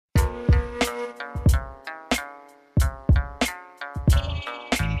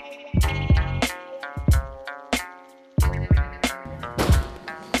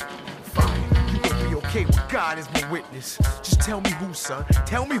God is my witness. Just tell me who, son.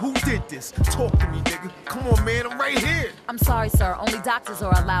 Tell me who did this. Talk to me, nigga. Come on, man, I'm right here. I'm sorry, sir. Only doctors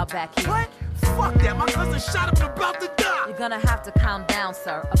are allowed back here. What? Fuck that. My cousin shot him and about to die. You're gonna have to calm down,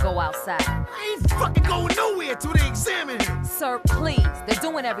 sir, or go outside. I ain't fucking going nowhere till they examine him. Sir, please. They're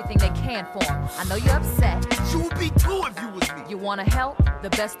doing everything they can for him. I know you're upset. You would be too if you was me. You wanna help? The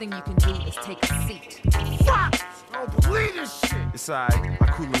best thing you can do is take a seat. Fuck! I don't believe this shit. It's alright, I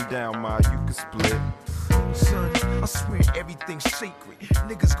cool him down, ma. You can split. Son, I swear everything's sacred.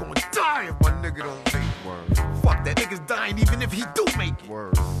 Niggas gonna die if my nigga don't make it. Word. Fuck that, nigga's dying even if he do make it.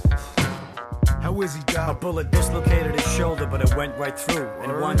 Word. How is he, Doc? A bullet dislocated his shoulder, but it went right through.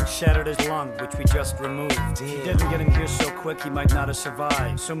 And one shattered his lung, which we just removed. If he didn't get in here so quick, he might not have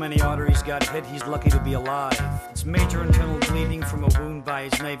survived. So many arteries got hit, he's lucky to be alive. It's major internal bleeding from a wound by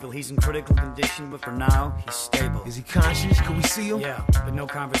his navel. He's in critical condition, but for now, he's stable. Is he conscious? Can we see him? Yeah, but no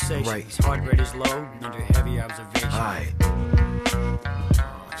conversation. Right. His heart rate is low, under heavy observation. Alright.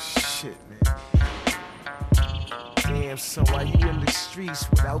 Oh, shit, man. Damn, son, why you in the streets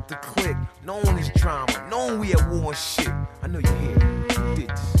without the click? Knowing this drama, knowing we at war and shit. I know you hear me. You did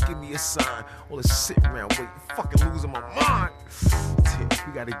this. Give me a sign. All this sitting around waiting, fucking losing my mind. Damn,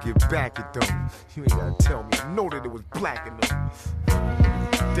 we gotta get back it though. You ain't gotta tell me. I know that it was black enough.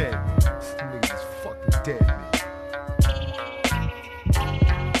 Dead. Niggas is fucking dead, man.